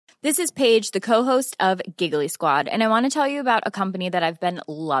This is Paige, the co-host of Giggly Squad, and I want to tell you about a company that I've been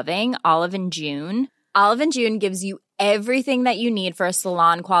loving, Olive & June. Olive & June gives you everything that you need for a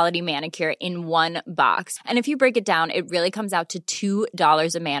salon-quality manicure in one box. And if you break it down, it really comes out to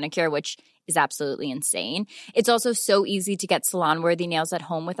 $2 a manicure, which is absolutely insane. It's also so easy to get salon-worthy nails at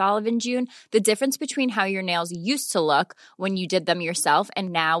home with Olive & June. The difference between how your nails used to look when you did them yourself and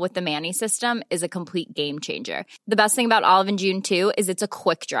now with the Mani system is a complete game changer. The best thing about Olive & June, too, is it's a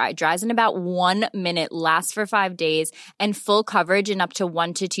quick dry. Dries in about 1 minute, lasts for 5 days, and full coverage in up to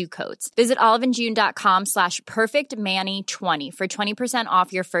 1 to 2 coats. Visit oliveandjune.com/perfectmani20 for 20%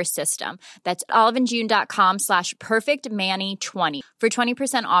 off your first system. That's oliveandjune.com/perfectmani20 for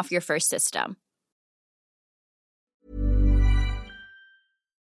 20% off your first system.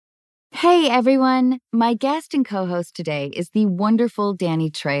 Hey everyone, my guest and co-host today is the wonderful Danny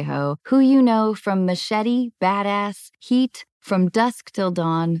Trejo, who you know from Machete, Badass, Heat, From Dusk Till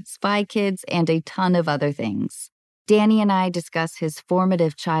Dawn, Spy Kids, and a ton of other things. Danny and I discuss his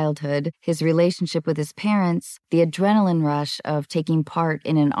formative childhood, his relationship with his parents, the adrenaline rush of taking part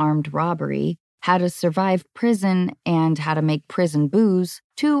in an armed robbery, how to survive prison, and how to make prison booze,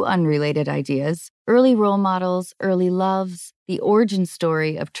 2 unrelated ideas, early role models, early loves, the origin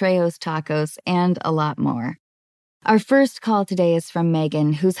story of Trejo's Tacos, and a lot more. Our first call today is from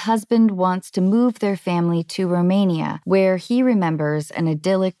Megan, whose husband wants to move their family to Romania, where he remembers an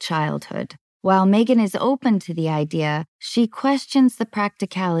idyllic childhood. While Megan is open to the idea, she questions the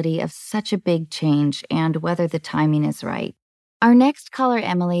practicality of such a big change and whether the timing is right. Our next caller,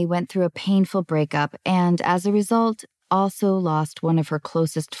 Emily, went through a painful breakup and, as a result, also lost one of her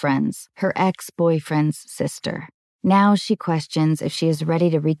closest friends, her ex-boyfriend's sister. Now she questions if she is ready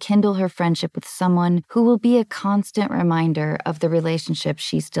to rekindle her friendship with someone who will be a constant reminder of the relationship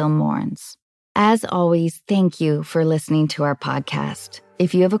she still mourns. As always, thank you for listening to our podcast.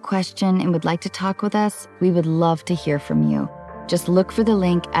 If you have a question and would like to talk with us, we would love to hear from you. Just look for the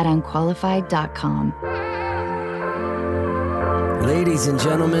link at unqualified.com. Ladies and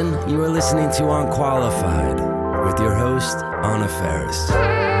gentlemen, you are listening to Unqualified with your host, Anna Faris.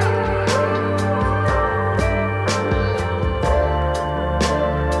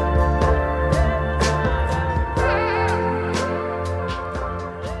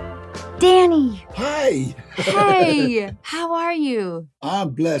 Danny! Hi! Hey! How are you?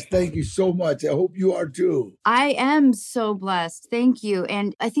 I'm blessed. Thank you so much. I hope you are too. I am so blessed. Thank you.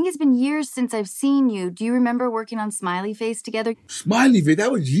 And I think it's been years since I've seen you. Do you remember working on Smiley Face together? Smiley Face?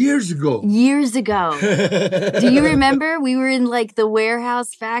 That was years ago. Years ago. Do you remember? We were in like the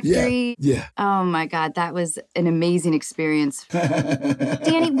warehouse factory. Yeah. Oh my God. That was an amazing experience.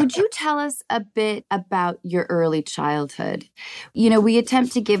 Danny, would you tell us a bit about your early childhood? You know, we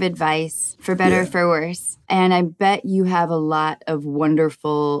attempt to give advice for better or for worse. And I bet you have a lot of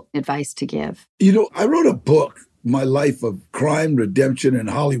wonderful advice to give. You know, I wrote a book, My Life of Crime, Redemption, in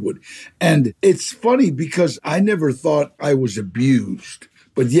Hollywood. And it's funny because I never thought I was abused.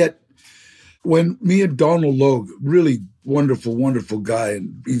 But yet, when me and Donald Logue, really wonderful, wonderful guy,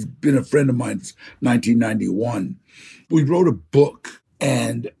 and he's been a friend of mine since 1991, we wrote a book.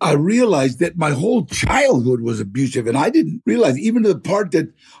 And I realized that my whole childhood was abusive. And I didn't realize, even to the part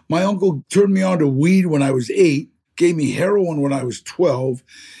that my uncle turned me on to weed when I was 8, gave me heroin when I was 12.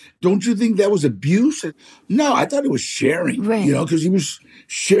 Don't you think that was abuse? No, I thought it was sharing, right. You know, because he was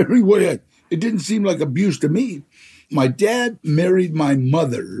sharing it didn't seem like abuse to me. My dad married my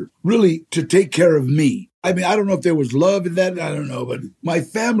mother really to take care of me. I mean, I don't know if there was love in that. I don't know. But my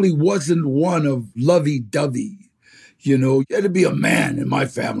family wasn't one of lovey-dovey. You know, you had to be a man in my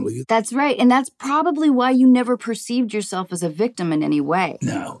family. That's right. And that's probably why you never perceived yourself as a victim in any way.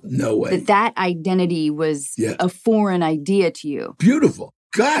 No way. That identity was a foreign idea to you. Beautiful.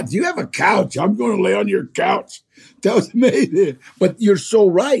 God, you have a couch. I'm going to lay on your couch. That was amazing. But you're so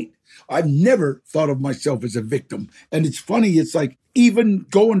right. I've never thought of myself as a victim. And it's funny. It's like even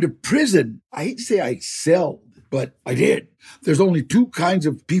going to prison, I hate to say I excelled, but I did. There's only 2 kinds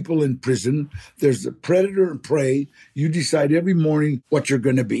of people in prison. There's the predator and prey. You decide every morning what you're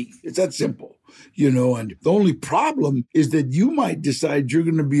going to be. It's that simple, you know. And the only problem is that you might decide you're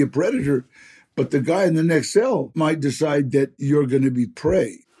going to be a predator, but the guy in the next cell might decide that you're going to be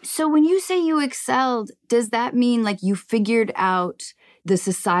prey. So when you say you excelled, does that mean like you figured out the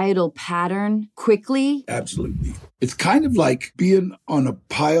societal pattern quickly? Absolutely. It's kind of like being on a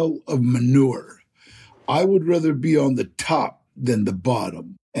pile of manure. I would rather be on the top than the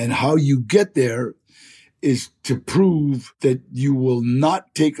bottom. And how you get there is to prove that you will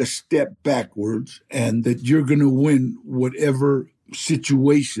not take a step backwards and that you're going to win whatever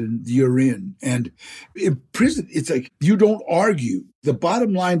situation you're in. And in prison, it's like you don't argue. The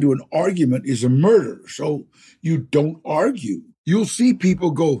bottom line to an argument is a murder. So you don't argue. You'll see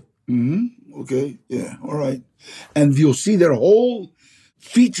people go, okay, yeah, all right. And you'll see their whole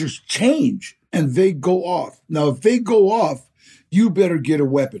features change and they go off. Now, if they go off, you better get a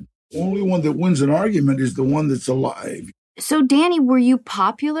weapon. Only one that wins an argument is the one that's alive. So, Danny, were you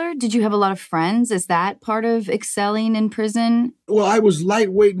popular? Did you have a lot of friends? Is that part of excelling in prison? Well, I was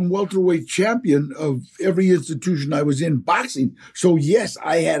lightweight and welterweight champion of every institution I was in boxing. So, yes,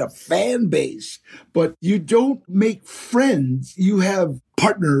 I had a fan base. But you don't make friends. You have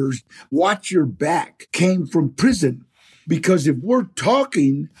partners. Watch your back came from prison. Because if we're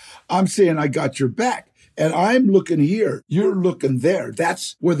talking, I'm saying I got your back. And I'm looking here, you're looking there.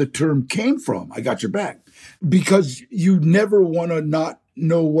 That's where the term came from. I got your back. Because you never want to not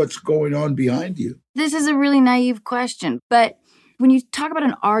know what's going on behind you. This is a really naive question, but when you talk about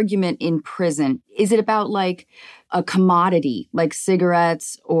an argument in prison, is it about like a commodity, like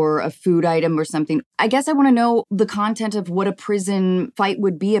cigarettes or a food item or something? I guess I want to know the content of what a prison fight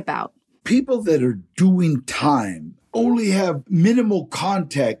would be about. People that are doing time only have minimal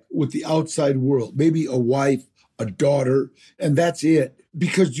contact with the outside world, maybe a wife, a daughter, and that's it.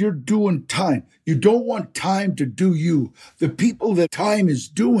 Because you're doing time. You don't want time to do you. The people that time is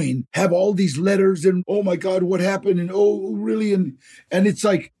doing have all these letters and, oh my God, what happened? And oh, really? And it's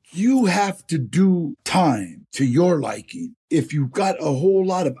like, you have to do time to your liking. If you've got a whole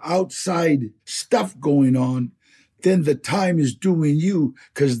lot of outside stuff going on, then the time is doing you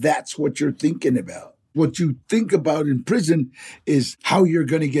because that's what you're thinking about. What you think about in prison is how you're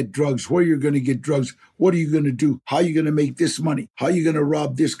going to get drugs, where you're going to get drugs, what are you going to do, how are you going to make this money, how are you going to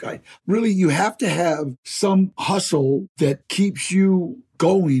rob this guy. Really, you have to have some hustle that keeps you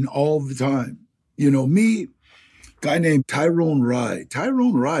going all the time. You know, me, guy named Tyrone Rye.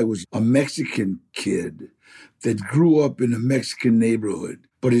 Tyrone Rye was a Mexican kid that grew up in a Mexican neighborhood,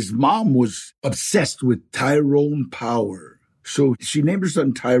 but his mom was obsessed with Tyrone Power. So she named her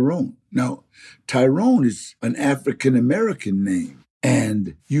son Tyrone. Now, Tyrone is an African-American name,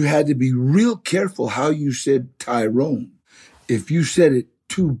 and you had to be real careful how you said Tyrone. If you said it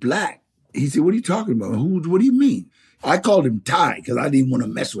too black, he said, what are you talking about? What do you mean? I called him Ty because I didn't want to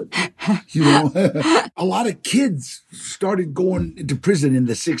mess with him. You know, a lot of kids started going into prison in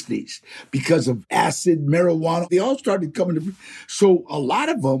the 60s because of acid, marijuana. They all started coming to prison. So a lot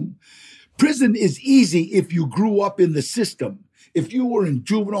of them, prison is easy if you grew up in the system. If you were in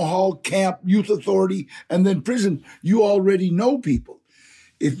juvenile hall, camp, youth authority, and then prison, you already know people.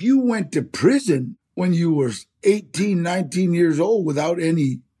 If you went to prison when you were 18, 19 years old without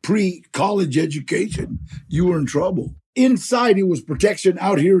any pre-college education, you were in trouble. Inside, it was protection.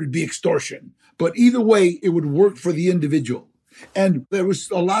 Out here, it'd be extortion. But either way, it would work for the individual. And there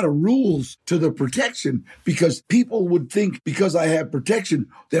was a lot of rules to the protection because people would think because I have protection,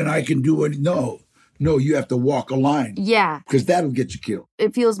 then I can do it. No, you have to walk a line. Yeah. Because that'll get you killed.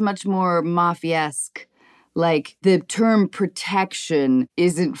 It feels much more mafia-esque. Like the term protection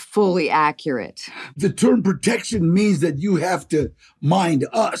isn't fully accurate. The term protection means that you have to mind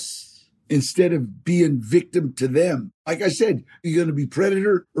us instead of being victim to them. Like I said, you're going to be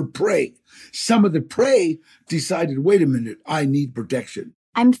predator or prey. Some of the prey decided, wait a minute, I need protection.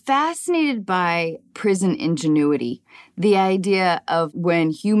 I'm fascinated by prison ingenuity, the idea of when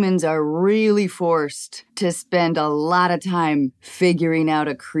humans are really forced to spend a lot of time figuring out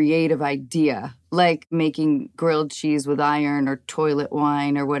a creative idea, like making grilled cheese with iron or toilet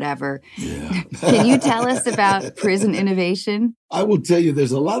wine or whatever. Yeah. Can you tell us about prison innovation? I will tell you,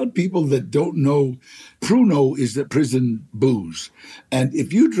 there's a lot of people that don't know Pruno is the prison booze. And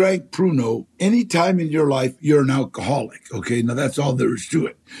if you drank Pruno any time in your life, you're an alcoholic. Okay, now that's all there is to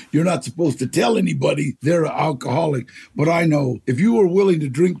it. You're not supposed to tell anybody they're an alcoholic. But I know if you were willing to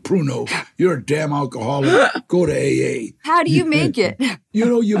drink Pruno, you're a damn alcoholic. Go to AA. How do you make it? You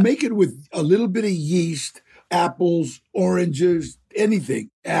know, you make it with a little bit of yeast, apples, oranges, anything.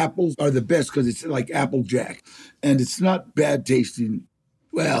 Apples are the best because it's like Applejack. And it's not bad tasting.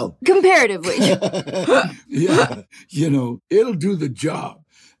 Well, comparatively. Yeah, you know, it'll do the job.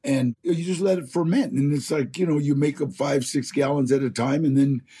 And you just let it ferment. And it's like, you know, you make up 5-6 gallons at a time. And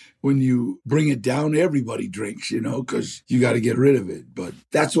then when you bring it down, everybody drinks, you know, because you got to get rid of it. But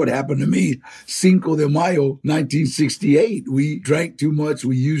that's what happened to me. Cinco de Mayo, 1968. We drank too much.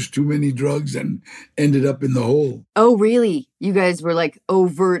 We used too many drugs and ended up in the hole. Oh, really? You guys were like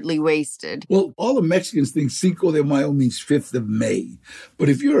overtly wasted. Well, all the Mexicans think Cinco de Mayo means 5th of May. But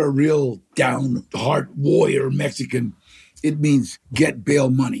if you're a real down-heart warrior Mexican, it means get bail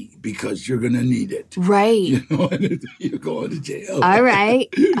money because you're going to need it. Right. You're going to jail. All right.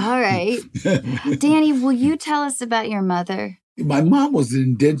 Danny, will you tell us about your mother? My mom was an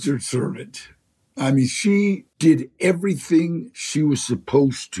indentured servant. I mean, she did everything she was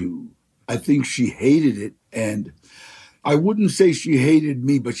supposed to. I think she hated it, and I wouldn't say she hated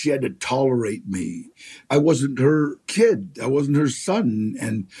me, but she had to tolerate me. I wasn't her kid. I wasn't her son.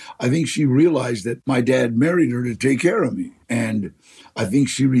 And I think she realized that my dad married her to take care of me. And I think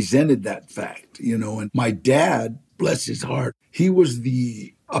she resented that fact, And my dad, bless his heart, he was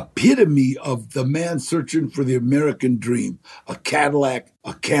the epitome of the man searching for the American dream, a Cadillac,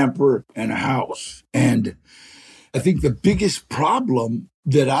 a camper, and a house. And I think the biggest problem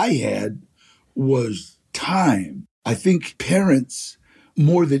that I had was time. I think parents,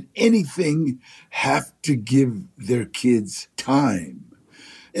 more than anything, have to give their kids time.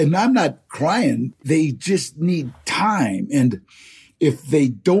 And I'm not crying. They just need time. And if they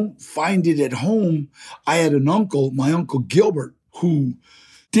don't find it at home, I had an uncle, my Uncle Gilbert, who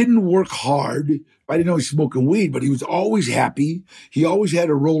didn't work hard. I didn't know he was smoking weed, but he was always happy. He always had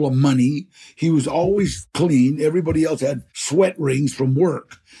a roll of money. He was always clean. Everybody else had sweat rings from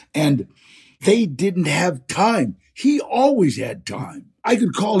work. And they didn't have time. He always had time. I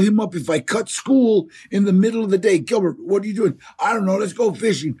could call him up if I cut school in the middle of the day. Gilbert, what are you doing? I don't know. Let's go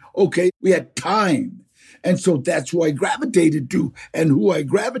fishing. Okay, we had time. And so that's who I gravitated to. And who I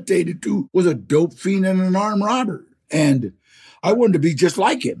gravitated to was a dope fiend and an armed robber. And I wanted to be just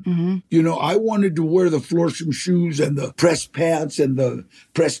like him. Mm-hmm. I wanted to wear the Florsheim shoes and the pressed pants and the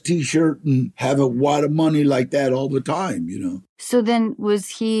pressed T-shirt and have a wad of money like that all the time, So then was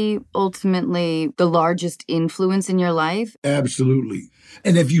he ultimately the largest influence in your life? Absolutely.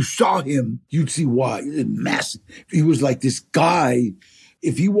 And if you saw him, you'd see why. Massive. He was like this guy.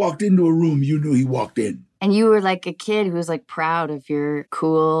 If he walked into a room, you knew he walked in. And you were like a kid who was like proud of your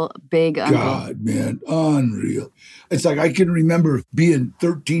cool, big uncle. God, man, unreal. It's like I can remember being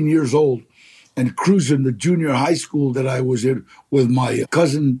 13 years old and cruising the junior high school that I was in with my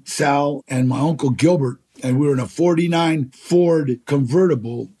cousin Sal and my Uncle Gilbert. And we were in a 49 Ford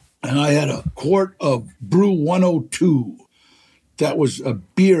convertible. And I had a quart of Brew 102. That was a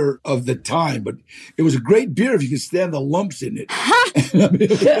beer of the time, but it was a great beer if you could stand the lumps in it.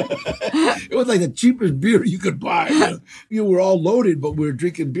 It was like the cheapest beer you could buy. You were all loaded, but we were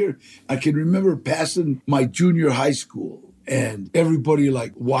drinking beer. I can remember passing my junior high school and everybody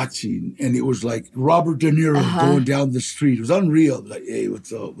like watching. And it was like Robert De Niro going down the street. It was unreal. Like, hey,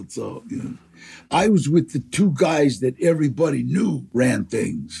 what's up? What's up? I was with the two guys that everybody knew ran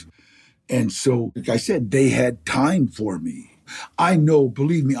things. And so, like I said, they had time for me. I know,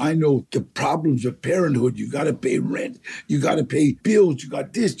 believe me, I know the problems of parenthood. You got to pay rent. You got to pay bills. You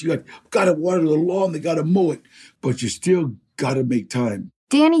got this. You got to water the lawn. They got to mow it. But you still got to make time.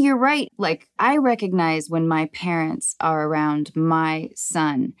 Danny, you're right. Like, I recognize when my parents are around my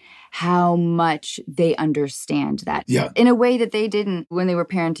son, how much they understand that. Yeah. In a way that they didn't when they were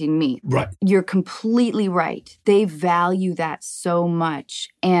parenting me. Right. You're completely right. They value that so much.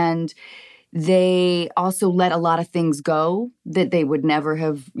 And they also let a lot of things go that they would never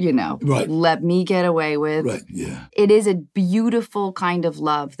have, let me get away with. Right, yeah. It is a beautiful kind of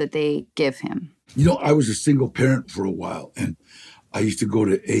love that they give him. I was a single parent for a while, and I used to go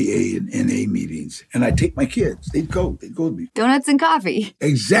to AA and NA meetings, and I'd take my kids. They'd go with me. Donuts and coffee.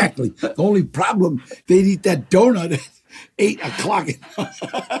 Exactly. The only problem, they'd eat that donut at 8 o'clock.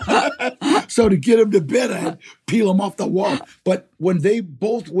 So to get them to bed, I had to peel them off the wall. But when they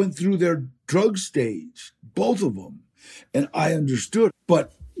both went through their drug stage, both of them, and I understood.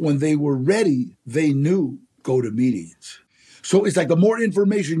 But when they were ready, they knew, go to meetings. So it's like the more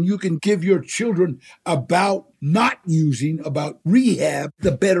information you can give your children about not using, about rehab,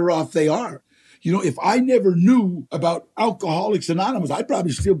 the better off they are. If I never knew about Alcoholics Anonymous, I'd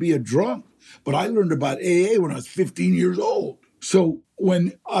probably still be a drunk. But I learned about AA when I was 15 years old. So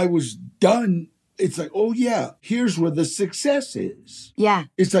when I was done, it's like, oh, yeah, here's where the success is. Yeah.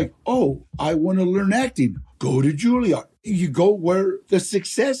 It's like, oh, I want to learn acting. Go to Juilliard. You go where the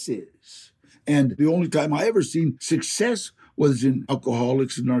success is. And the only time I ever seen success was in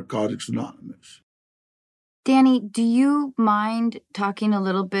Alcoholics and Narcotics Anonymous. Danny, do you mind talking a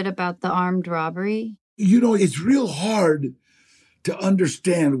little bit about the armed robbery? It's real hard to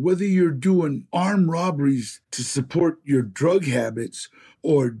understand whether you're doing armed robberies to support your drug habits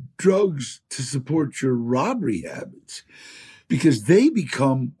or drugs to support your robbery habits, because they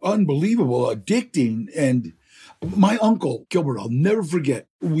become unbelievable, addicting. And my uncle, Gilbert, I'll never forget,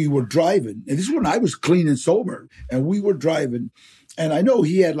 we were driving, and this is when I was clean and sober, and we were driving, and I know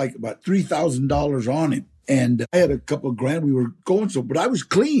he had like about $3,000 on him. And I had a couple of grand. We were going but I was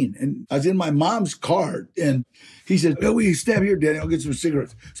clean. And I was in my mom's car. And he said, "Oh, will you stand here, Danny? I'll get some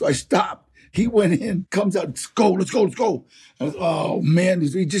cigarettes." So I stopped. He went in, comes out, let's go. And I was, oh, man,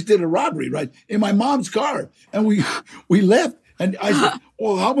 he just did a robbery, right? In my mom's car. And we left. And I said,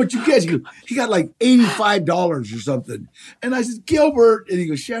 "Well, how much you get?" He got like $85 or something. And I said, "Gilbert." And he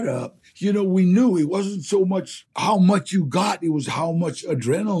goes, "Shut up." We knew it wasn't so much how much you got. It was how much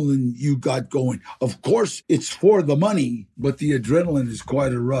adrenaline you got going. Of course, it's for the money, but the adrenaline is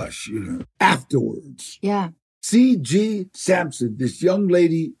quite a rush, afterwards. Yeah. C.G. Sampson, this young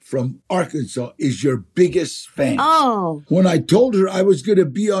lady from Arkansas, is your biggest fan. Oh. When I told her I was going to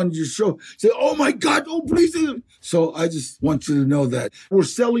be on your show, she said, "Oh my God, oh please." So I just want you to know that we're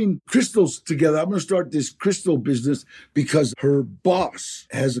selling crystals together. I'm going to start this crystal business because her boss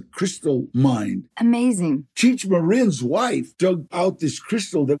has a crystal mine. Amazing. Cheech Marin's wife dug out this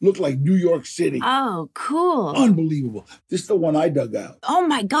crystal that looked like New York City. Oh, cool. Unbelievable. This is the one I dug out. Oh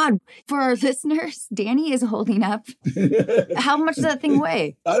my God. For our listeners, Danny is holding up. How much does that thing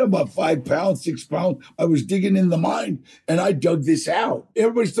weigh? I don't know, about 5 pounds, 6 pounds. I was digging in the mine and I dug this out.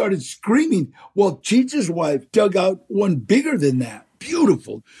 Everybody started screaming. Well, Cheech's wife dug out one bigger than that.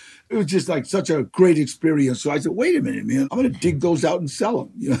 Beautiful. It was just like such a great experience. So I said, "Wait a minute, man. I'm going to dig those out and sell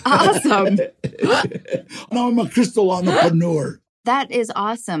them." Awesome. Now I'm a crystal entrepreneur. That is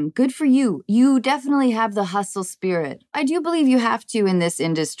awesome. Good for you. You definitely have the hustle spirit. I do believe you have to in this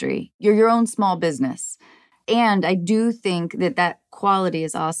industry. You're your own small business. And I do think that quality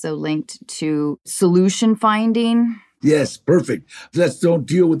is also linked to solution finding. Yes, perfect. Let's don't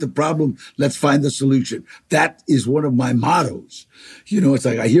deal with the problem. Let's find the solution. That is one of my mottos. It's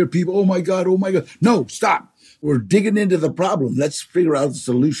like I hear people, "Oh my God, oh my God." No, stop. We're digging into the problem. Let's figure out the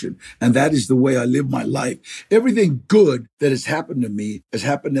solution. And that is the way I live my life. Everything good that has happened to me has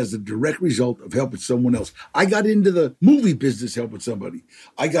happened as a direct result of helping someone else. I got into the movie business helping somebody.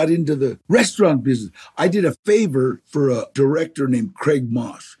 I got into the restaurant business. I did a favor for a director named Craig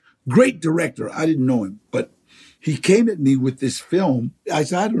Moss. Great director. I didn't know him, but he came at me with this film. I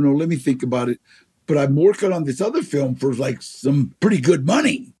said, "I don't know, let me think about it. But I'm working on this other film for like some pretty good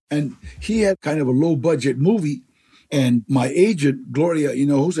money." And he had kind of a low budget movie. And my agent, Gloria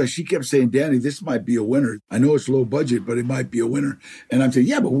Hinojosa, she kept saying, "Danny, this might be a winner. I know it's low budget, but it might be a winner." And I'm saying,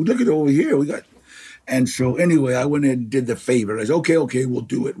 "Yeah, but look at it over here. We got." And so anyway, I went in and did the favor. I said, okay, we'll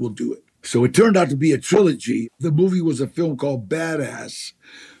do it. So it turned out to be a trilogy. The movie was a film called Badass.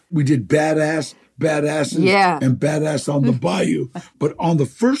 We did Badass, Badasses, and Badass on the Bayou. But on the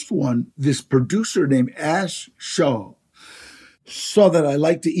first one, this producer named Ash Shaw saw that I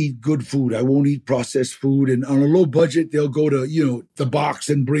like to eat good food. I won't eat processed food. And on a low budget, they'll go to, the box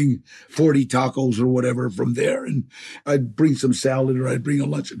and bring 40 tacos or whatever from there. And I'd bring some salad or I'd bring a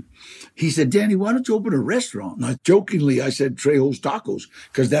luncheon. He said, "Danny, why don't you open a restaurant?" And jokingly, I said Trejo's Tacos,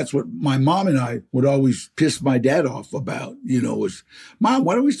 because that's what my mom and I would always piss my dad off about, was, "Mom,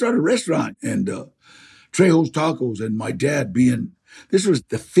 why don't we start a restaurant?" And Trejo's Tacos, and my dad this was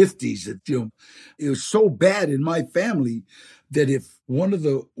the 50s. It was so bad in my family that if one of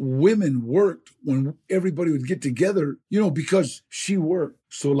the women worked, when everybody would get together, because she worked.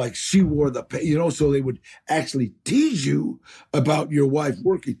 So like she wore the pay, so they would actually tease you about your wife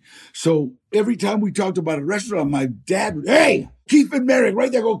working. So every time we talked about a restaurant, my dad would, "Hey, Keith and Merrick,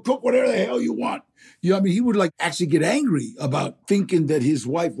 right there, go cook whatever the hell you want." He would actually get angry about thinking that his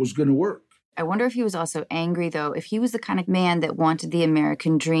wife was going to work. I wonder if he was also angry, though, if he was the kind of man that wanted the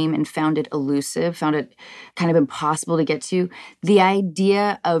American dream and found it elusive, found it kind of impossible to get to. The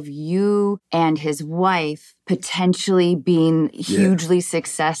idea of you and his wife potentially being hugely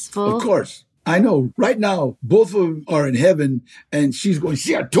successful. Of course. I know. Right now, both of them are in heaven, and she's going,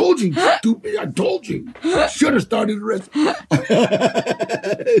 "See, I told you, stupid. I told you. Should have started the rest."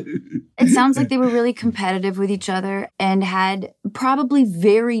 It sounds like they were really competitive with each other and had probably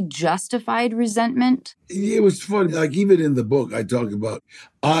very justified resentment. It was funny. Like even in the book, I talk about,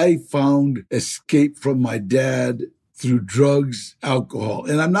 I found escape from my dad through drugs, alcohol.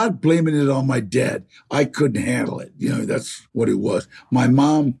 And I'm not blaming it on my dad. I couldn't handle it. That's what it was. My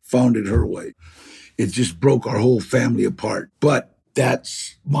mom found it her way. It just broke our whole family apart. But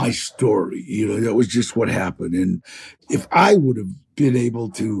that's my story. That was just what happened. And if I would have been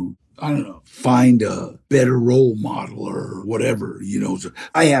able to, find a better role model or whatever, so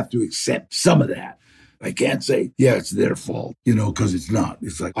I have to accept some of that. I can't say, yeah, it's their fault, because it's not.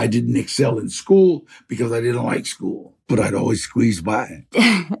 It's like I didn't excel in school because I didn't like school, but I'd always squeeze by.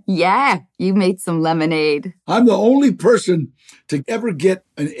 Yeah, you made some lemonade. I'm the only person to ever get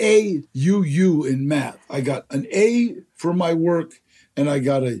an AUU in math. I got an A for my work and I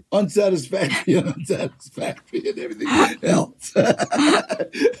got a unsatisfactory and unsatisfactory and everything else.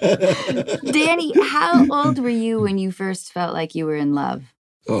 Danny, how old were you when you first felt like you were in love?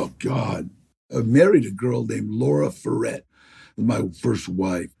 Oh, God. I married a girl named Laura Ferret, my first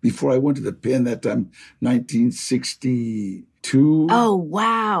wife. Before I went to the pen that time, 1962. Oh,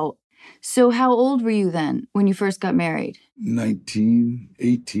 wow. So how old were you then when you first got married? 19,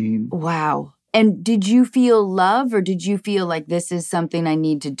 18. Wow. And did you feel love, or did you feel like this is something I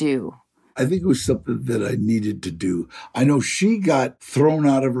need to do? I think it was something that I needed to do. I know she got thrown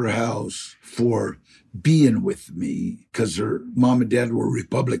out of her house for being with me because her mom and dad were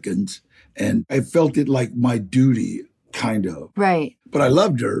Republicans. And I felt it like my duty, kind of. Right. But I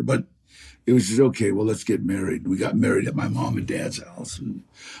loved her, but it was just, okay, well, let's get married. We got married at my mom and dad's house. And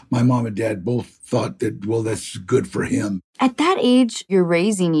my mom and dad both thought that, well, that's good for him. At that age, you're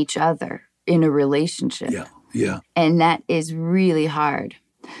raising each other in a relationship. Yeah. And that is really hard.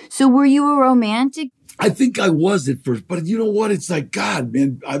 So were you a romantic? I think I was at first, but you know what? It's like, God,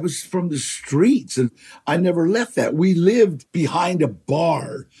 man, I was from the streets and I never left that. We lived behind a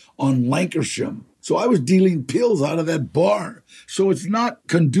bar on Lancashire. So I was dealing pills out of that bar. So it's not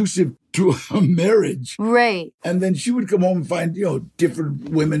conducive to a marriage. Right. And then she would come home and find,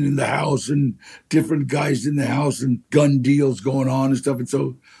 different women in the house and different guys in the house and gun deals going on and stuff. And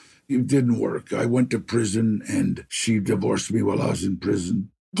so it didn't work. I went to prison and she divorced me while I was in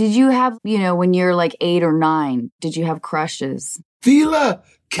prison. Did you have, when you're like 8 or 9, did you have crushes? Fidel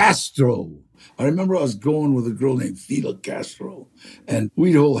Castro. I remember I was going with a girl named Fidel Castro, and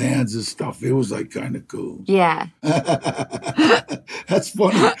we'd hold hands and stuff. It was like kind of cool. Yeah. That's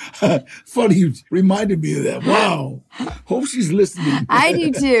funny. Funny you reminded me of that. Wow. Hope she's listening. I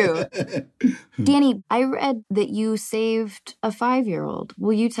do too. Danny, I read that you saved a 5-year-old.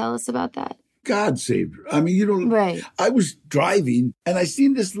 Will you tell us about that? God saved her. I mean, right. I was driving and I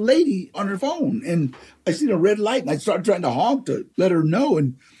seen this lady on her phone and I seen a red light and I started trying to honk to let her know.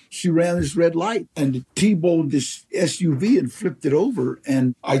 And she ran this red light and T-boned this SUV and flipped it over.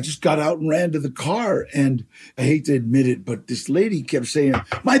 And I just got out and ran to the car. And I hate to admit it, but this lady kept saying,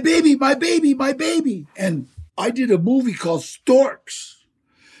 my baby, my baby, my baby. And I did a movie called Storks.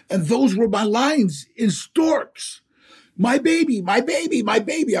 And those were my lines in Storks. My baby, my baby, my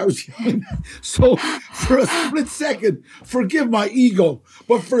baby. I was yelling. So for a split second, forgive my ego,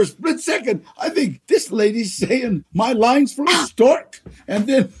 but for a split second, I think this lady's saying my lines from Stork. And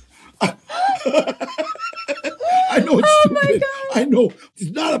then I know it's stupid. I know it's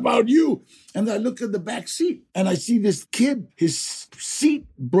not about you. And I look in the back seat and I see this kid, his seat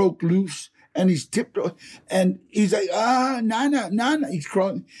broke loose. And he's tiptoeing, and he's like, Nana. He's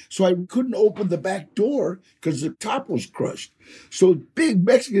crying. So I couldn't open the back door because the top was crushed. So a big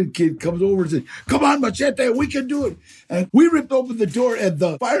Mexican kid comes over and says, come on, Machete, we can do it. And we ripped open the door, and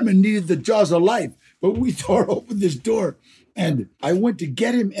the fireman needed the jaws of life. But we tore open this door, and I went to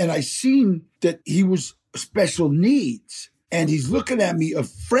get him, and I seen that he was special needs. And he's looking at me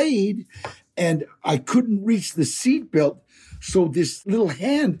afraid, and I couldn't reach the seatbelt. So this little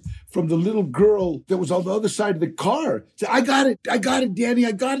hand from the little girl that was on the other side of the car said, I got it, Danny,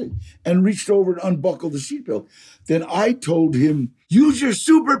 I got it, and reached over and unbuckled the seatbelt. Then I told him, use your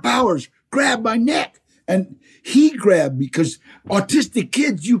superpowers, grab my neck. And he grabbed me because autistic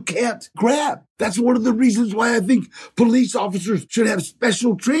kids, you can't grab. That's one of the reasons why I think police officers should have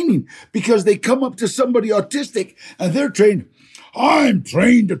special training, because they come up to somebody autistic and they're trained, I'm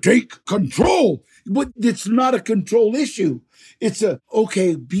trained to take control. But it's not a control issue. It's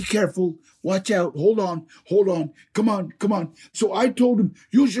okay, be careful, watch out, hold on, come on. So I told him,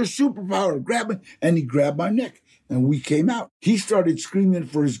 use your superpower, grab me. And he grabbed my neck and we came out. He started screaming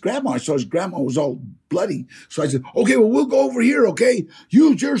for his grandma. I saw his grandma was all bloody. So I said, okay, well, we'll go over here, okay?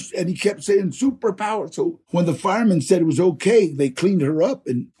 Use your, and he kept saying superpower. So when the fireman said it was okay, they cleaned her up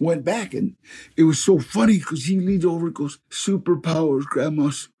and went back. And it was so funny because he leans over and goes, superpowers,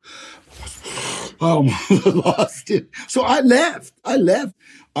 grandma. Lost it. So I left. I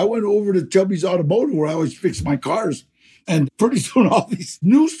went over to Chubby's Automotive where I always fix my cars. And pretty soon all these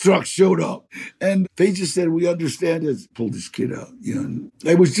news trucks showed up. And they just said, we understand it. Pull this kid out.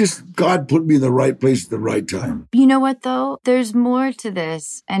 It was just God put me in the right place at the right time. You know what, though? There's more to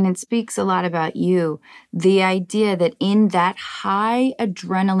this, and it speaks a lot about you. The idea that in that high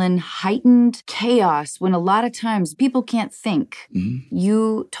adrenaline, heightened chaos, when a lot of times people can't think,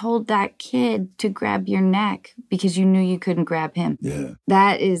 you told that kid to grab your neck because you knew you couldn't grab him. Yeah.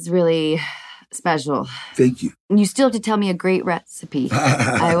 That is really special. Thank you. You still have to tell me a great recipe.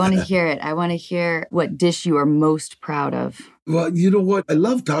 I want to hear it. I want to hear what dish you are most proud of. Well, you know what? I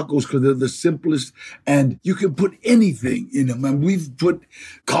love tacos because they're the simplest, and you can put anything in them. And we've put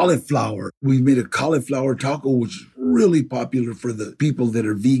cauliflower. We made a cauliflower taco, which is really popular for the people that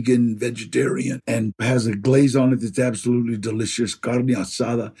are vegan, vegetarian, and has a glaze on it that's absolutely delicious, carne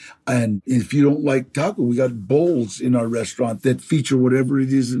asada. And if you don't like taco, we got bowls in our restaurant that feature whatever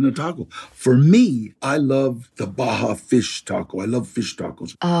it is in a taco. For me, I love the Baja fish taco. I love fish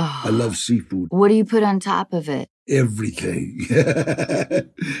tacos. Oh. I love seafood. What do you put on top of it? Everything.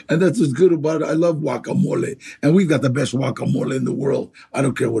 And that's what's good about it. I love guacamole. And we've got the best guacamole in the world. I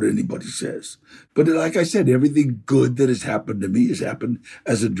don't care what anybody says. But like I said, everything good that has happened to me has happened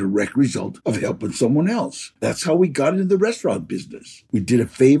as a direct result of helping someone else. That's how we got into the restaurant business. We did a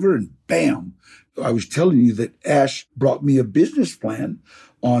favor and bam. I was telling you that Ash brought me a business plan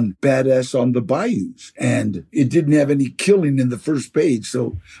on Badass on the Bayous. And it didn't have any killing in the first page.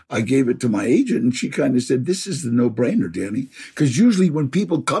 So I gave it to my agent and she kind of said, this is the no-brainer, Danny. Because usually when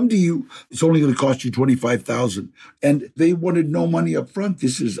people come to you, it's only going to cost you $25,000. And they wanted no money up front.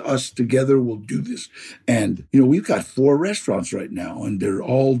 This is us together. We'll do this. And, we've got 4 restaurants right now and they're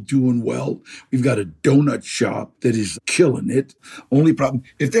all doing well. We've got a donut shop that is killing it. Only problem,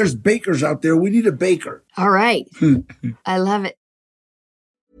 if there's bakers out there, we need a baker. All right. I love it.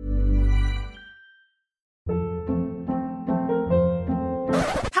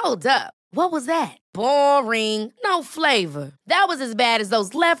 Hold up. What was that? Boring. No flavor. That was as bad as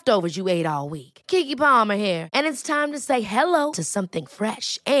those leftovers you ate all week. Keke Palmer here. And it's time to say hello to something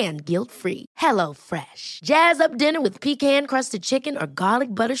fresh and guilt-free. HelloFresh. Jazz up dinner with pecan-crusted chicken or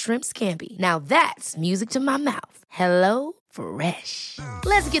garlic butter shrimp scampi. Now that's music to my mouth. HelloFresh.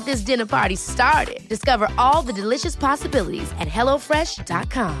 Let's get this dinner party started. Discover all the delicious possibilities at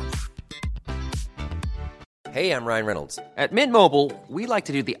HelloFresh.com. Hey, I'm Ryan Reynolds. At Mint Mobile, we like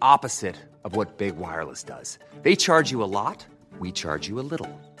to do the opposite of what Big Wireless does. They charge you a lot, we charge you a little.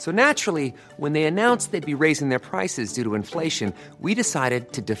 So naturally, when they announced they'd be raising their prices due to inflation, we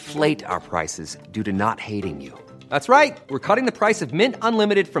decided to deflate our prices due to not hating you. That's right. We're cutting the price of Mint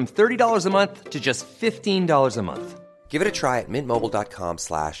Unlimited from $30 a month to just $15 a month. Give it a try at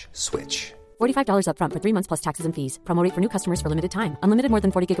mintmobile.com/switch. $45 up front for 3 months plus taxes and fees. Promo rate for new customers for limited time. Unlimited more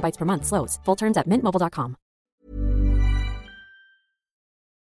than 40 gigabytes per month. Slows full terms at mintmobile.com.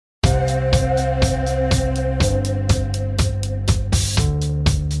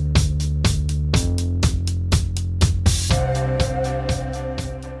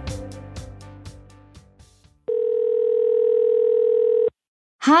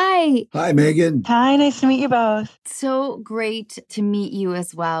 Hi. Hi, Megan. Hi, nice to meet you both. So great to meet you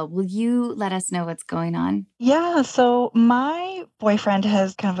as well. Will you let us know what's going on? Yeah, so my boyfriend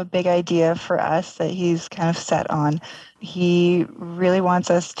has kind of a big idea for us that he's kind of set on. He really wants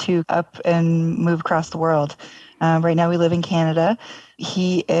us to up and move across the world. Right now we live in Canada.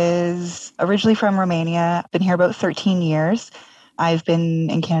 He is originally from Romania, been here about 13 years. I've been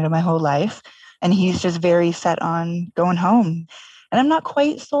in Canada my whole life, and he's just very set on going home. And I'm not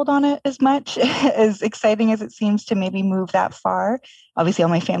quite sold on it as much, as exciting as it seems to maybe move that far. Obviously, all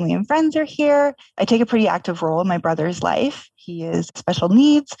my family and friends are here. I take a pretty active role in my brother's life. He is special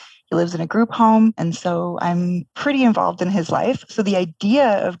needs. He lives in a group home. And so I'm pretty involved in his life. So the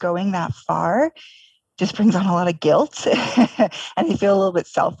idea of going that far just brings on a lot of guilt. And I feel a little bit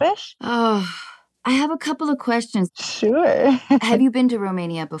selfish. Oh, I have a couple of questions. Sure. Have you been to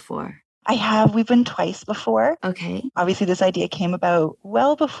Romania before? I have. We've been twice before. Okay. Obviously, this idea came about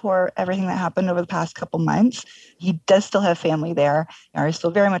well before everything that happened over the past couple months. He does still have family there. Are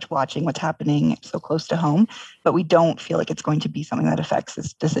still very much watching what's happening so close to home, but we don't feel like it's going to be something that affects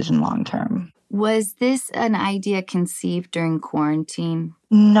this decision long term. Was this an idea conceived during quarantine?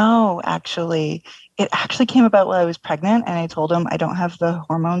 No, actually. It actually came about while I was pregnant, and I told him I don't have the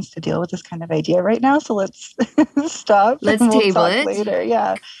hormones to deal with this kind of idea right now, so let's stop. Let's we'll table talk it. Later,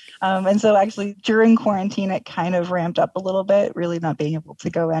 yeah. And so actually during quarantine, it kind of ramped up a little bit, really not being able to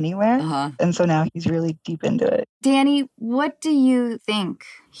go anywhere. Uh-huh. And so now he's really deep into it. Danny, what do you think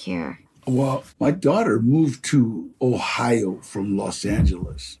here? Well, my daughter moved to Ohio from Los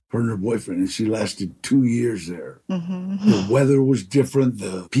Angeles, her and her boyfriend, and she lasted 2 years there. Mm-hmm. The weather was different,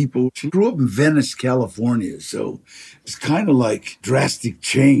 the people. She grew up in Venice, California, so it's kind of like drastic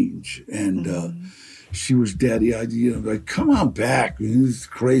change. And she was daddy, like, come on back. I mean, it's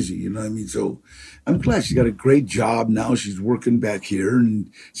crazy, you know what I mean? So I'm glad she got a great job now. She's working back here,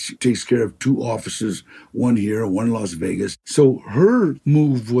 and she takes care of 2 offices, one here, one in Las Vegas. So her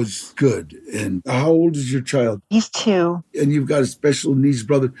move was good. And how old is your child? He's 2. And you've got a special needs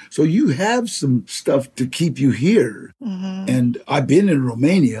brother. So you have some stuff to keep you here. Mm-hmm. And I've been in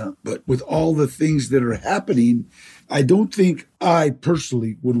Romania, but with all the things that are happening, I don't think I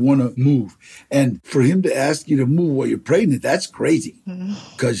personally would want to move. And for him to ask you to move while you're pregnant, that's crazy.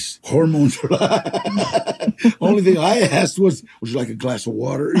 Because hormones are only thing I asked was you like a glass of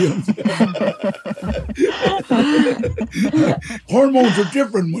water? You know hormones are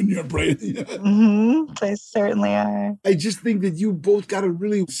different when you're pregnant. They certainly are. I just think that you both got to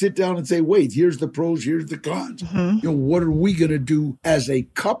really sit down and say, wait, here's the pros, here's the cons. What are we going to do as a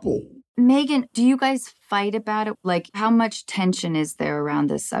couple? Megan, do you guys fight about it? Like, how much tension is there around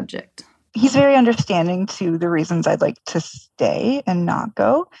this subject? He's very understanding to the reasons I'd like to stay and not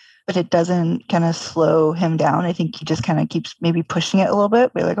go, but it doesn't kind of slow him down. I think he just kind of keeps maybe pushing it a little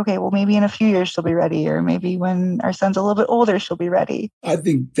bit. Be like, okay, well, maybe in a few years she'll be ready, or maybe when our son's a little bit older, she'll be ready. I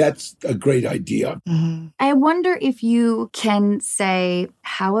think that's a great idea. I wonder if you can say,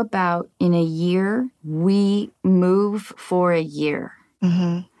 how about in a year, we move for a year?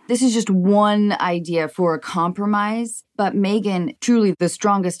 This is just one idea for a compromise. But Megan, truly the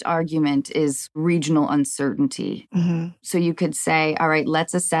strongest argument is regional uncertainty. So you could say, all right,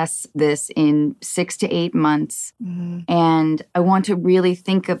 let's assess this in 6 to 8 months. And I want to really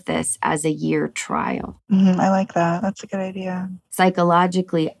think of this as a year trial. I like that. That's a good idea.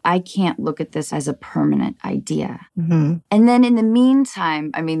 Psychologically, I can't look at this as a permanent idea. And then in the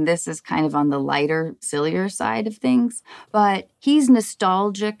meantime, I mean, this is kind of on the lighter, sillier side of things, but he's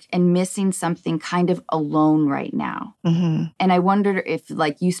nostalgic and missing something kind of alone right now. And I wondered if,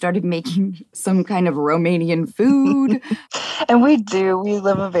 like, you started making some kind of Romanian food. And we do. We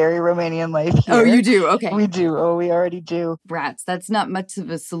live a very Romanian life here. Oh, you do? Okay. We do. Oh, we already do. Rats. That's not much of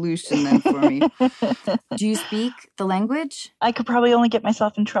a solution then for me. Do you speak the language? I could probably only get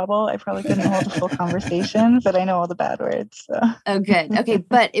myself in trouble. I probably couldn't hold a full conversation, but I know all the bad words. So. Oh, good. Okay.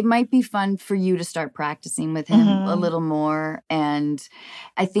 But it might be fun for you to start practicing with him a little more. And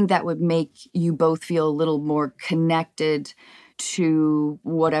I think that would make you both feel a little more connected to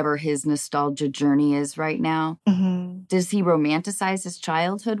whatever his nostalgia journey is right now. Does he romanticize his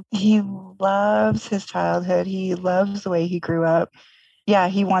childhood? He loves his childhood. He loves the way he grew up. Yeah,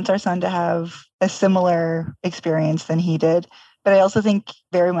 he wants our son to have a similar experience than he did. But I also think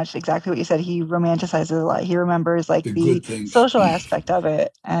very much exactly what you said. He romanticizes a lot. He remembers like the social aspect of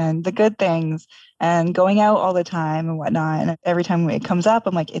it and the good things and going out all the time and whatnot. And every time it comes up,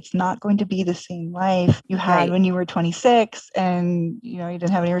 I'm like, it's not going to be the same life you had when you were 26 and, you know, you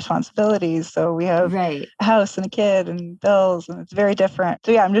didn't have any responsibilities. So we have a house and a kid and bills, and it's very different.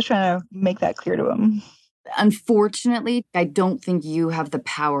 So yeah, I'm just trying to make that clear to him. Unfortunately, I don't think you have the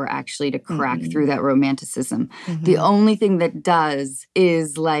power actually to crack through that romanticism. The only thing that does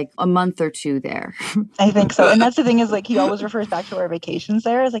is like a month or two there. I think so. And that's the thing is like he always refers back to our vacations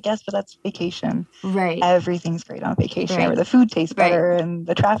there. I was like, yes, but that's vacation. Right. Everything's great on vacation or the food tastes better and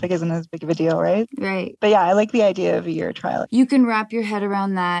the traffic isn't as big of a deal, right? Right. But yeah, I like the idea of a year trial. You can wrap your head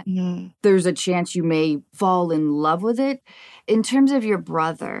around that. There's a chance you may fall in love with it. In terms of your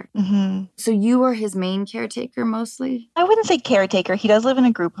brother, so you are his main caretaker mostly? I wouldn't say caretaker. He does live in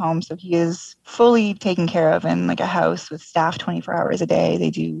a group home, so he is fully taken care of in like a house with staff 24 hours a day.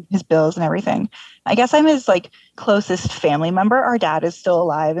 They do his bills and everything. I guess I'm his like closest family member. Our dad is still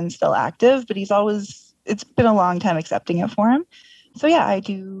alive and still active, but it's been a long time accepting it for him. So yeah, I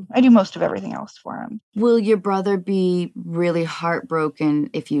do most of everything else for him. Will your brother be really heartbroken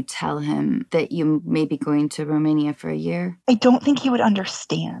if you tell him that you may be going to Romania for a year? I don't think he would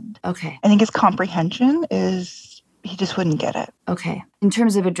understand. Okay. I think his comprehension is he just wouldn't get it. Okay. In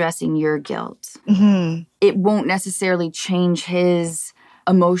terms of addressing your guilt, it won't necessarily change his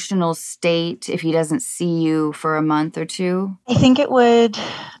emotional state if he doesn't see you for a month or two? I think it would,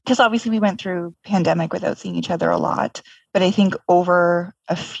 because obviously we went through pandemic without seeing each other a lot. But I think over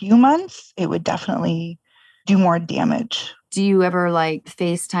a few months, it would definitely do more damage. Do you ever like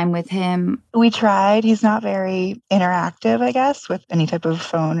FaceTime with him? We tried. He's not very interactive, I guess, with any type of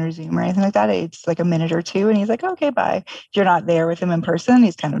phone or Zoom or anything like that. It's like a minute or two and he's like, okay, bye. If you're not there with him in person,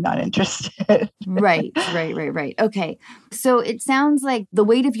 he's kind of not interested. Right. Okay. So it sounds like the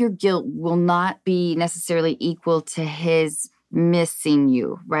weight of your guilt will not be necessarily equal to his missing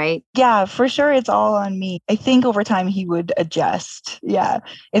you, right? Yeah, for sure. It's all on me. I think over time he would adjust. Yeah.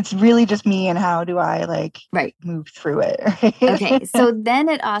 It's really just me and how do I move through it. Right? Okay. So then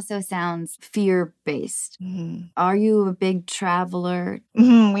it also sounds fear-based. Mm-hmm. Are you a big traveler?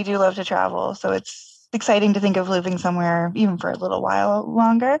 Mm-hmm. We do love to travel. So it's exciting to think of living somewhere even for a little while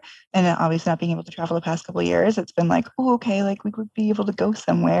longer. And obviously not being able to travel the past couple of years, it's been okay, we would be able to go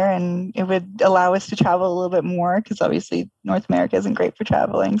somewhere and it would allow us to travel a little bit more because obviously North America isn't great for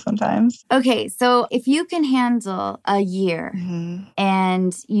traveling sometimes. Okay, so if you can handle a year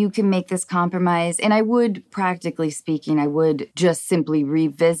and you can make this compromise, and I would, practically speaking, I would just simply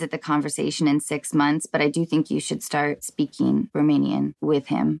revisit the conversation in 6 months, but I do think you should start speaking Romanian with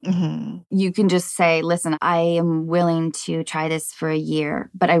him. Mm-hmm. You can just say, listen, I am willing to try this for a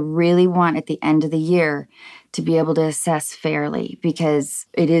year, but I really want at the end of the year to be able to assess fairly because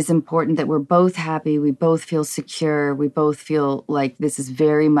it is important that we're both happy, we both feel secure, we both feel like this is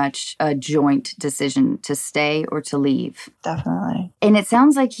very much a joint decision to stay or to leave. Definitely. And it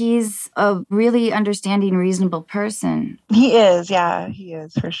sounds like he's a really understanding, reasonable person. He is, yeah, he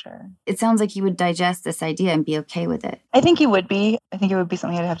is for sure. It sounds like he would digest this idea and be okay with it. I think he would be. I think it would be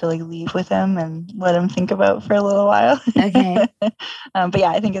something I'd have to leave with him and let him think about for a little while. Okay. But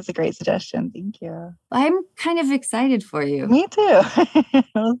yeah, I think it's a great suggestion. Thank you. I'm kind of excited for you. Me too.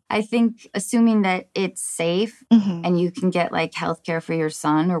 I think assuming that it's safe and you can get healthcare for your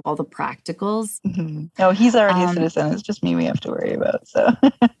son or all the practicals. No, he's already a citizen. It's just me we have to worry about. So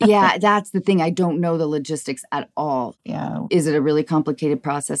yeah, that's the thing. I don't know the logistics at all. Yeah. Is it a really complicated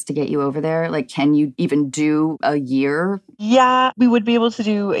process to get you over there? Can you even do a year? Yeah, we would be able to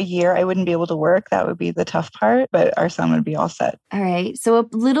do a year. I wouldn't be able to work. That would be the tough part, but our son would be all set. All right. So a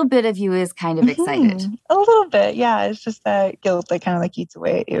little bit of you is kind of excited. A little bit. Yeah. It's just that guilt that kind of eats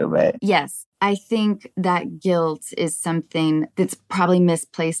away at you. But yes. I think that guilt is something that's probably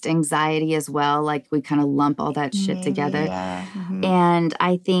misplaced anxiety as well. We kind of lump all that shit together. Yeah. And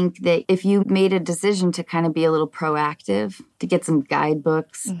I think that if you made a decision to kind of be a little proactive, to get some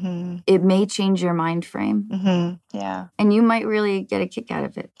guidebooks, it may change your mind frame. Yeah. And you might really get a kick out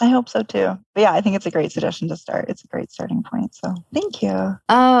of it. I hope so too. But yeah, I think it's a great suggestion to start. It's a great starting point. So thank you.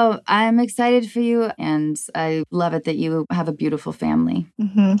 Oh, I'm excited for you. And I love it that you have a beautiful family.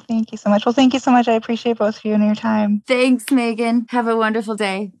 Thank you so much. Well, thank you so much. I appreciate both of you and your time. Thanks, Megan. Have a wonderful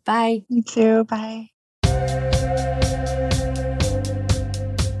day. Bye. You too. Bye.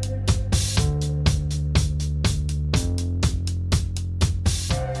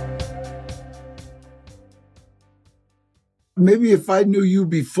 Maybe if I knew you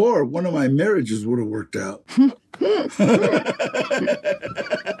before, one of my marriages would have worked out.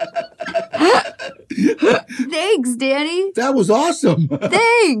 Thanks, Danny. That was awesome.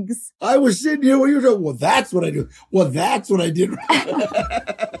 Thanks. I was sitting here when you were doing, well, that's what I do. Well, that's what I did.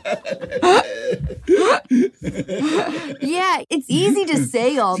 Yeah, it's easy to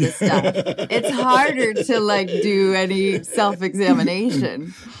say all this stuff. It's harder to do any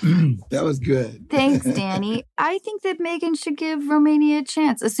self-examination. That was good. Thanks, Danny. I think that Megan should give Romania a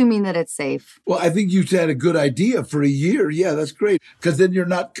chance, assuming that it's safe. Well, I think you had a good idea for a year. Yeah, that's great. Because then you're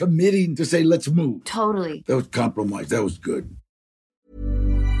not committing to say, let's move. Totally. That was compromise. That was good.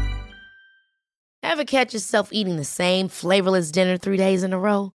 Ever catch yourself eating the same flavorless dinner 3 days in a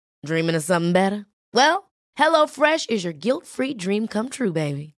row? Dreaming of something better? Well, HelloFresh is your guilt-free dream come true,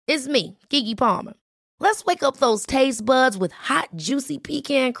 baby. It's me, Keke Palmer. Let's wake up those taste buds with hot, juicy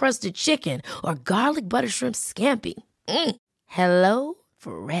pecan-crusted chicken or garlic butter shrimp scampi. Hello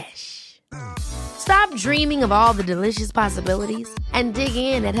Fresh. Stop dreaming of all the delicious possibilities and dig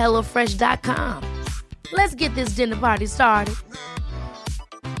in at HelloFresh.com. Let's get this dinner party started.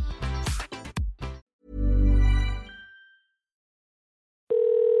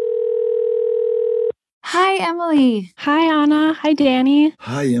 Hi, Emily. Hi, Anna. Hi, Danny.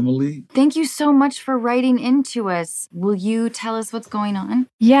 Hi, Emily. Thank you so much for writing into us. Will you tell us what's going on?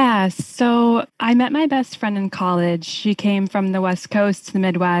 Yeah, so I met my best friend in college. She came from the West Coast to the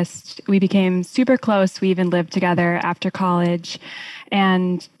Midwest. We became super close. We even lived together after college.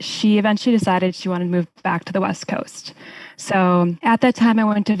 And she eventually decided she wanted to move back to the West Coast. So at that time, I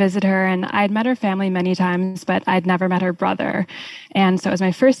went to visit her, and I'd met her family many times, but I'd never met her brother. And so it was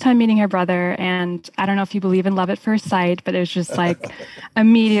my first time meeting her brother. And I don't know if you believe in love at first sight, but it was just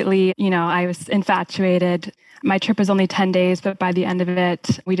immediately, I was infatuated. My trip was only 10 days, but by the end of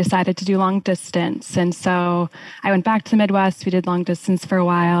it, we decided to do long distance. And so I went back to the Midwest. We did long distance for a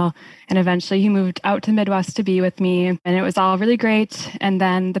while. And eventually he moved out to the Midwest to be with me. And it was all really great. And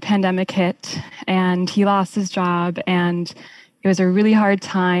then the pandemic hit and he lost his job. And it was a really hard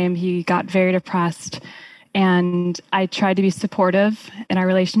time. He got very depressed. And I tried to be supportive in our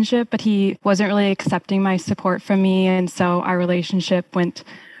relationship, but he wasn't really accepting my support from me. And so our relationship went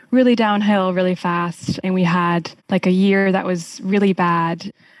really downhill really fast. And we had like a year that was really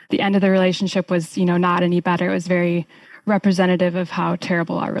bad. The end of the relationship was, not any better. It was very representative of how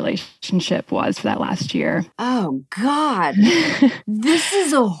terrible our relationship was for that last year. Oh, God. This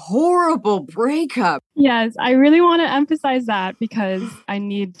is a horrible breakup. Yes, I really want to emphasize that because I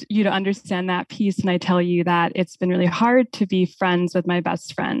need you to understand that piece. And I tell you that it's been really hard to be friends with my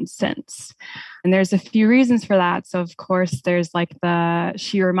best friend since. And there's a few reasons for that. So, of course, there's like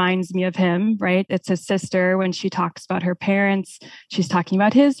she reminds me of him, right? It's his sister. When she talks about her parents, she's talking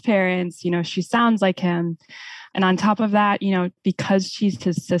about his parents. She sounds like him. And on top of that, because she's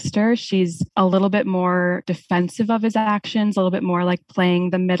his sister, she's a little bit more defensive of his actions, a little bit more like playing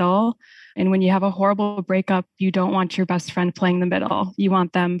the middle. And when you have a horrible breakup, you don't want your best friend playing the middle. You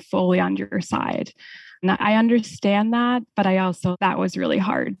want them fully on your side. And I understand that, but that was really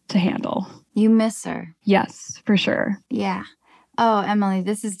hard to handle. You miss her. Yes, for sure. Yeah. Oh, Emily,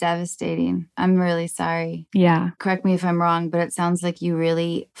 this is devastating. I'm really sorry. Yeah. Correct me if I'm wrong, but it sounds like you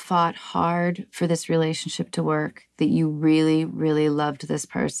really fought hard for this relationship to work, that you really, really loved this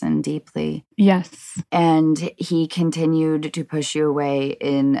person deeply. Yes. And he continued to push you away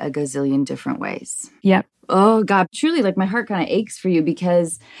in a gazillion different ways. Yep. Oh, God, truly, like my heart kind of aches for you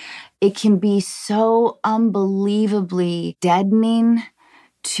because it can be so unbelievably deadening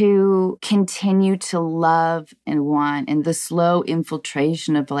to continue to love and want, and the slow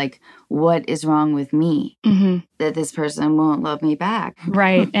infiltration of like, what is wrong with me? Mm-hmm. That this person won't love me back.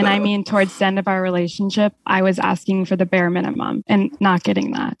 Right. And I mean, towards the end of our relationship, I was asking for the bare minimum and not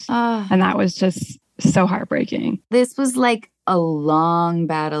getting that. And that was just so heartbreaking. This was like a long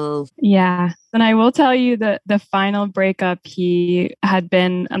battle. Yeah. And I will tell you that the final breakup, he had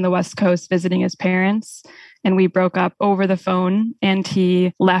been on the West Coast visiting his parents. And we broke up over the phone, and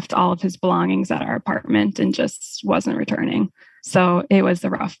he left all of his belongings at our apartment and just wasn't returning. So it was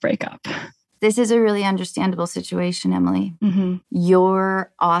a rough breakup. This is a really understandable situation, Emily. Mm-hmm.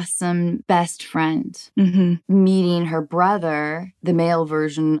 Your awesome best friend meeting her brother, the male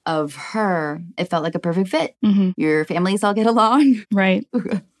version of her, it felt like a perfect fit. Mm-hmm. Your families all get along. Right.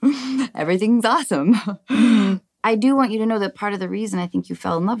 Everything's awesome. Mm-hmm. I do want you to know that part of the reason I think you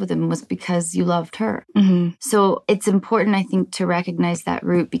fell in love with him was because you loved her. Mm-hmm. So it's important, I think, to recognize that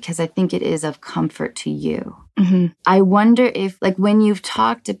root because I think it is of comfort to you. Mm-hmm. I wonder if, like, when you've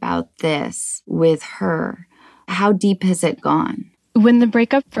talked about this with her, how deep has it gone? When the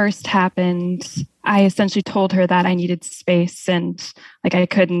breakup first happened, I essentially told her that I needed space and like I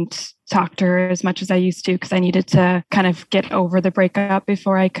couldn't talk to her as much as I used to because I needed to kind of get over the breakup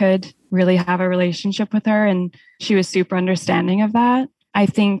before I could really have a relationship with her. And she was super understanding of that. I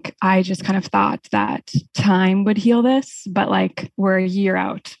think I just kind of thought that time would heal this, but like we're a year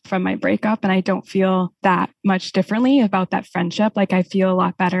out from my breakup and I don't feel that much differently about that friendship. Like I feel a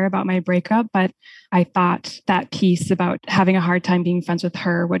lot better about my breakup, but I thought that piece about having a hard time being friends with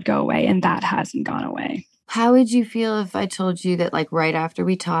her would go away, and that hasn't gone away. How would you feel if I told you that like right after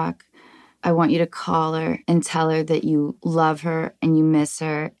we talk, I want you to call her and tell her that you love her and you miss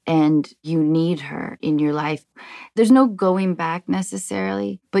her and you need her in your life. There's no going back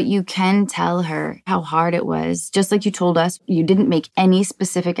necessarily, but you can tell her how hard it was. Just like you told us, you didn't make any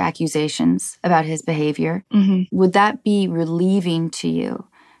specific accusations about his behavior. Mm-hmm. Would that be relieving to you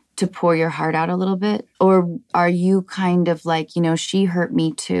to pour your heart out a little bit? Or are you kind of like, you know, she hurt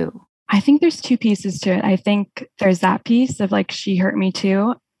me too? I think there's two pieces to it. I think there's that piece of like, she hurt me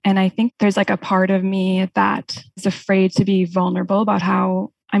too. And I think there's like a part of me that is afraid to be vulnerable about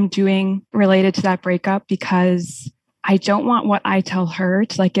how I'm doing related to that breakup because I don't want what I tell her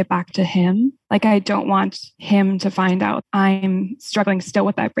to like get back to him. Like I don't want him to find out I'm struggling still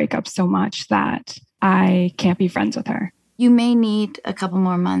with that breakup so much that I can't be friends with her. You may need a couple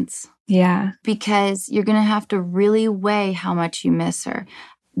more months. Yeah. Because you're going to have to really weigh how much you miss her.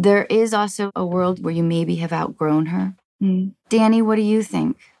 There is also a world where you maybe have outgrown her. Mm. Danny, what do you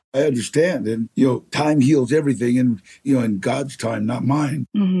think? I understand. And, time heals everything. And, in God's time, not mine.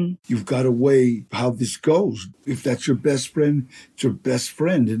 Mm-hmm. You've got to weigh how this goes. If that's your best friend, it's your best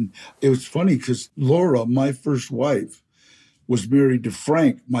friend. And it was funny because Laura, my first wife, was married to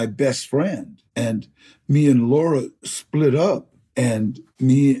Frank, my best friend. And me and Laura split up. And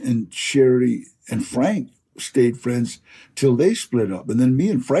me and Sherry and Frank stayed friends till they split up. And then me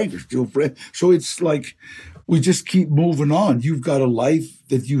and Frank are still friends. So it's like we just keep moving on. You've got a life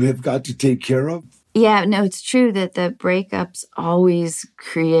that you have got to take care of. Yeah, no, it's true that the breakups always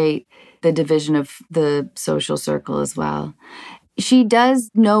create the division of the social circle as well. She does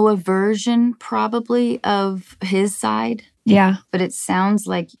know a version probably of his side. Yeah. But it sounds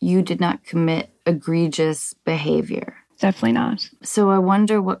like you did not commit egregious behavior. Definitely not. So I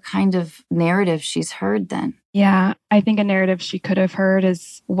wonder what kind of narrative she's heard then. Yeah, I think a narrative she could have heard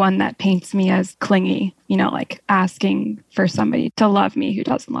is one that paints me as clingy, like asking for somebody to love me who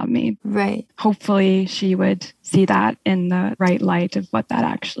doesn't love me. Right. Hopefully she would see that in the right light of what that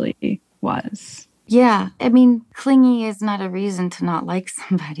actually was. Yeah, I mean, clingy is not a reason to not like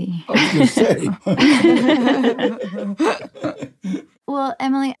somebody. I was going to say. Well,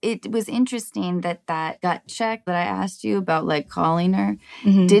 Emily, it was interesting that gut check that I asked you about, like calling her,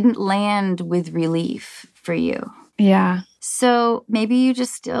 didn't land with relief for you. Yeah. So maybe you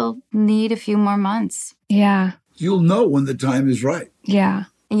just still need a few more months. Yeah. You'll know when the time is right. Yeah.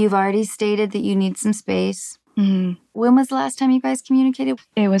 And you've already stated that you need some space. Mm-hmm. When was the last time you guys communicated?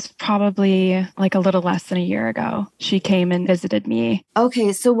 It was probably like a little less than a year ago. She came and visited me.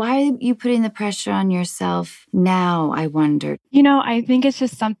 Okay, so why are you putting the pressure on yourself now, I wondered? I think it's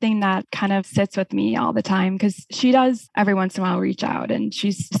just something that kind of sits with me all the time because she does every once in a while reach out and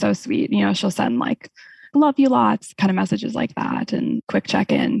she's so sweet. She'll send like, love you lots kind of messages like that and quick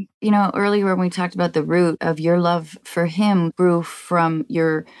check-in. Earlier when we talked about the root of your love for him grew from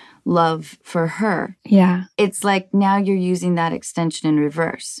your love for her. Yeah. It's like now you're using that extension in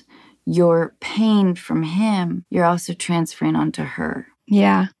reverse. Your pain from him, you're also transferring onto her.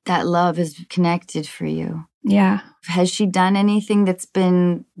 Yeah. That love is connected for you. Yeah. Has she done anything that's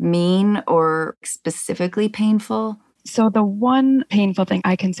been mean or specifically painful? So the one painful thing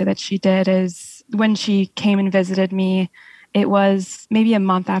I can say that she did is when she came and visited me, it was maybe a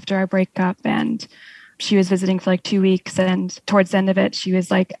month after our breakup and she was visiting for like 2 weeks. And towards the end of it, she was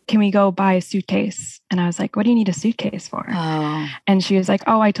like, can we go buy a suitcase? And I was like, what do you need a suitcase for? Oh. And she was like,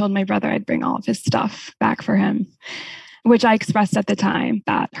 I told my brother I'd bring all of his stuff back for him, which I expressed at the time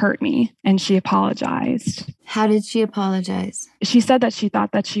that hurt me. And she apologized. How did she apologize? She said that she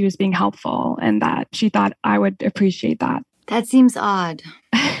thought that she was being helpful and that she thought I would appreciate that. That seems odd.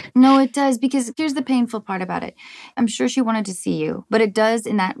 No, it does, because here's the painful part about it. I'm sure she wanted to see you, but it does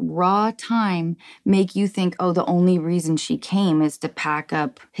in that raw time make you think, the only reason she came is to pack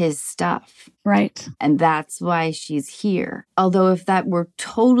up his stuff. Right. And that's why she's here. Although if that were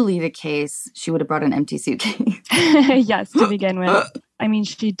totally the case, she would have brought an empty suitcase. Yes, to begin with. I mean,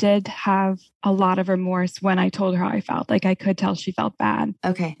 she did have a lot of remorse when I told her how I felt. Like I could tell she felt bad.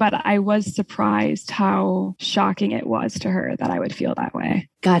 Okay. But I was surprised how shocking it was to her that I would feel that way.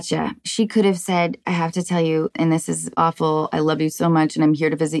 Gotcha. She could have said, I have to tell you, and this is awful. I love you so much and I'm here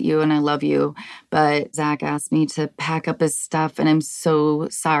to visit you and I love you. But Zach asked me to pack up his stuff and I'm so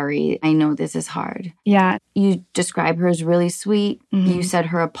sorry. I know this is hard. Yeah. You describe her as really sweet. Mm-hmm. You said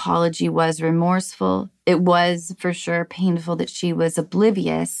her apology was remorseful. It was for sure painful that she was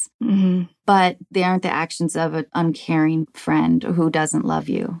oblivious, mm-hmm. but they aren't the actions of an uncaring friend who doesn't love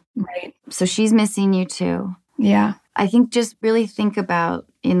you. Right. So she's missing you too. Yeah. I think just really think about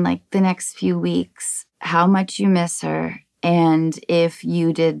in like the next few weeks how much you miss her and if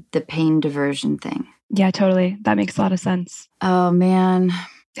you did the pain diversion thing. Yeah, totally. That makes a lot of sense. Oh, man.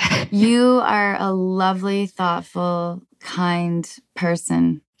 You are a lovely, thoughtful, kind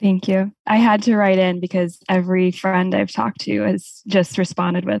person. Thank you. I had to write in because every friend I've talked to has just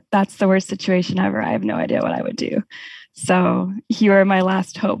responded with, that's the worst situation ever. I have no idea what I would do. So you are my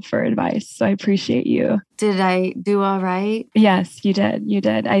last hope for advice. So I appreciate you. Did I do all right? Yes, you did. You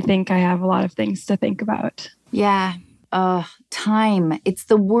did. I think I have a lot of things to think about. Yeah. Time. It's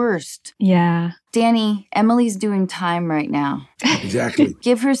the worst. Yeah. Danny, Emily's doing time right now. Exactly.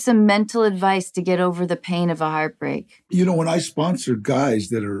 Give her some mental advice to get over the pain of a heartbreak. When I sponsor guys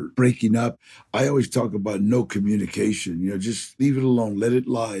that are breaking up, I always talk about no communication. Just leave it alone, let it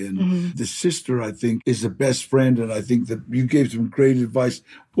lie. And mm-hmm. the sister, I think, is the best friend. And I think that you gave some great advice.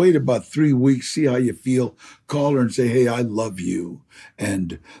 Wait about 3 weeks, see how you feel. Call her and say, hey, I love you.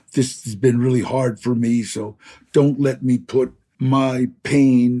 And this has been really hard for me. So don't let me put my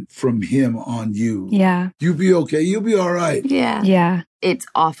pain from him on you. Yeah. You'll be okay. You'll be all right. Yeah. Yeah. It's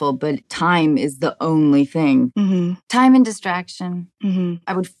awful, but time is the only thing. Mm-hmm. Time and distraction. Mm-hmm.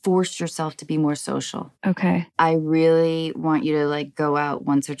 I would force yourself to be more social. Okay. I really want you to go out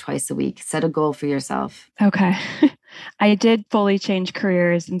once or twice a week. Set a goal for yourself. Okay. I did fully change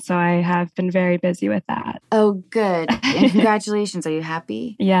careers, and so I have been very busy with that. Oh, good. And congratulations. Are you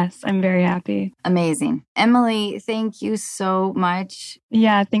happy? Yes, I'm very happy. Amazing. Emily, thank you so much.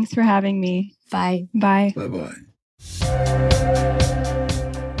 Yeah, thanks for having me. Bye. Bye. Bye-bye.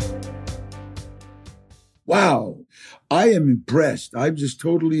 Wow. I am impressed. I'm just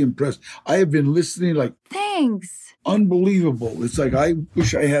totally impressed. I have been listening Thanks. Thanks. Unbelievable. It's like, I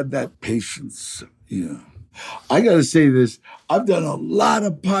wish I had that patience. Yeah. I got to say this. I've done a lot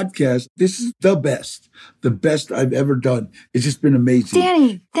of podcasts. This is the best I've ever done. It's just been amazing.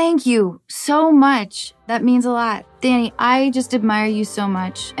 Danny, thank you so much. That means a lot. Danny, I just admire you so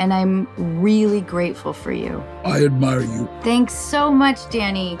much, and I'm really grateful for you. I admire you. Thanks so much,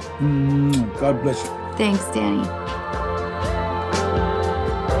 Danny. God bless you. Thanks, Danny.